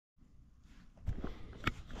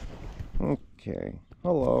Okay.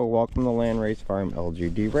 Hello, welcome to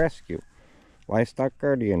Landracefarmlgdrescue Rescue, livestock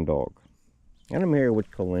guardian dog. And I'm here with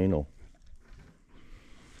Kaleno.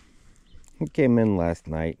 He came in last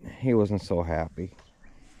night. He wasn't so happy.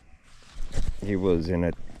 He was in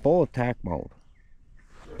a full attack mode.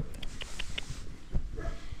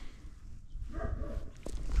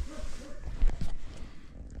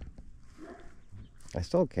 I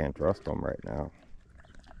still can't trust him right now.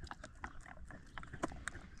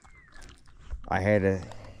 I had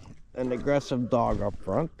an aggressive dog up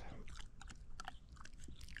front,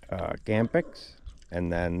 Campix, and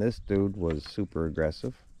then this dude was super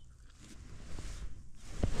aggressive.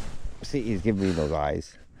 See, he's giving me those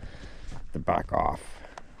eyes to back off.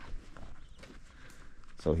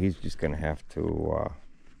 So he's just gonna have to,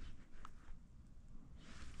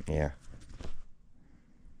 yeah.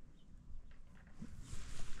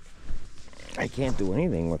 I can't do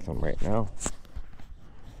anything with him right now.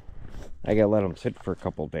 I gotta let him sit for a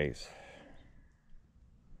couple days.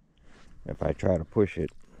 If I try to push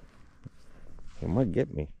it, he might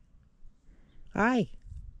get me. Hi.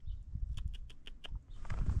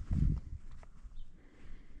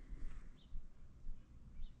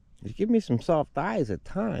 He's giving me some soft eyes at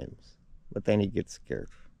times, but then he gets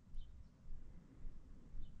scared.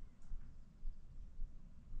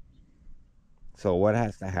 So what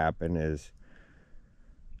has to happen is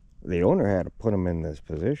the owner had to put him in this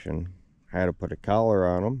position, had to put a collar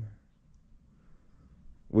on him.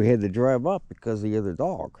 We had to drive up because of the other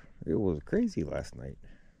dog. It was crazy last night.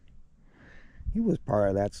 He was part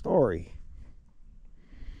of that story.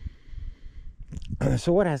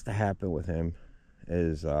 So what has to happen with him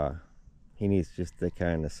is he needs just to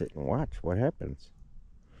kind of sit and watch what happens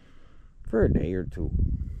for a day or two.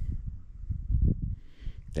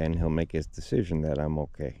 Then he'll make his decision that I'm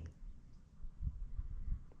okay.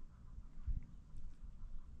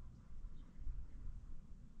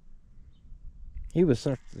 He was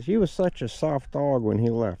such a soft dog when he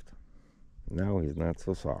left. Now he's not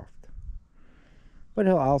so soft. But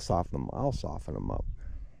I'll soften him up.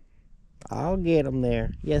 I'll get him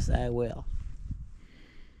there. Yes, I will.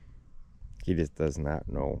 He just does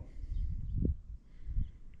not know.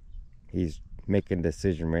 He's making a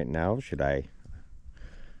decision right now. Should I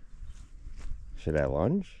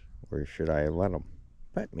lunge or should I let him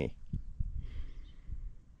pet me?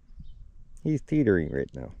 He's teetering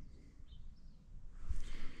right now.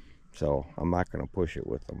 So I'm not going to push it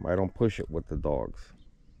with him. I don't push it with the dogs.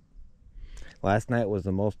 Last night was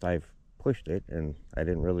the most I've pushed it, and I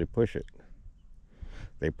didn't really push it.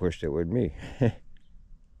 They pushed it with me.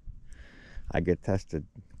 I get tested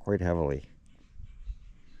quite heavily.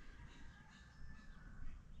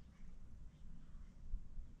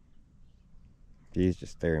 He's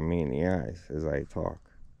just staring me in the eyes as I talk.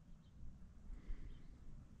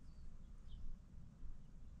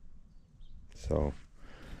 So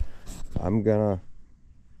I'm gonna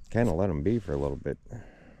kind of let him be for a little bit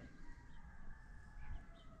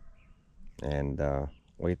and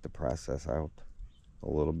wait the process out a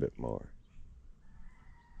little bit more.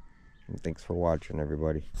 And thanks for watching,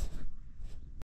 everybody.